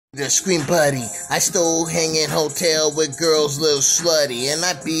The Scream Buddy, I still hang in hotel with girls little slutty. And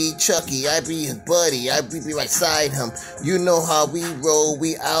I be Chucky, I be his buddy, I be right side him. You know how we roll,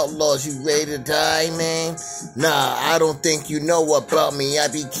 we outlaws, you ready to die, man? Nah, I don't think you know about me. I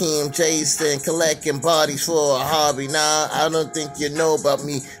be Rakeem Jason, collecting bodies for a hobby. Nah, I don't think you know about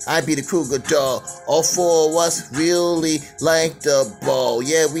me. I be the Kruger doll. All four of us really like the ball.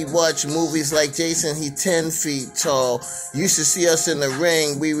 Yeah, we watch movies like Jason, he 10 feet tall. You should see us in the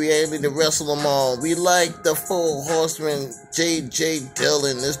ring, we able to wrestle them all. We like the four horsemen. J.J.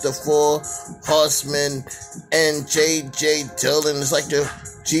 Dillon is the four horsemen, and J.J. Dillon is like the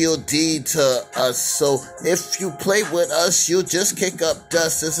G.O.D. to us. So if you play with us, you'll just kick up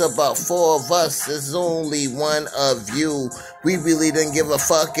dust. It's about four of us. There's only one of you. We really didn't give a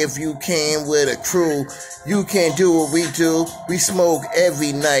fuck if you came with a crew. You can't do what we do. We smoke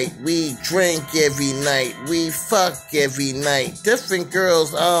every night. We drink every night. We fuck every night. Different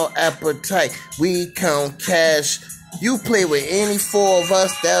girls, all appetite. We count cash. You play with any four of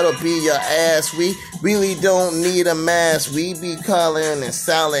us, that'll be your ass. We really don't need a mask. We be calling and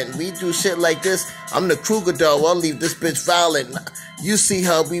silent. We do shit like this. I'm the Kruger doll. I'll leave this bitch violent. You see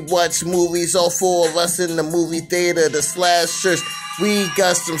how we watch movies, all four of us in the movie theater, the slashers. We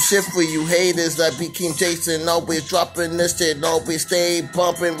got some shit for you haters. I be Rakeem Jason, always dropping this shit, always stay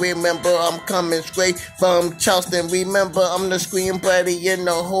bumping. Remember, I'm coming straight from Charleston. Remember, I'm the Scream Buddy in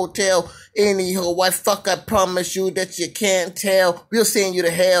the hotel. Anyhow, I promise you that you can't tell. We'll send you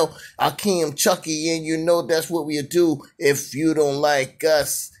to hell. Rakeem, Chucky, and you know that's what we'll do. If you don't like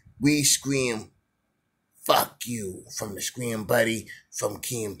us, we scream. Fuck you from the Scream Buddy, from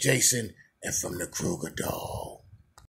Rakeem Jason, and from the Kruger doll.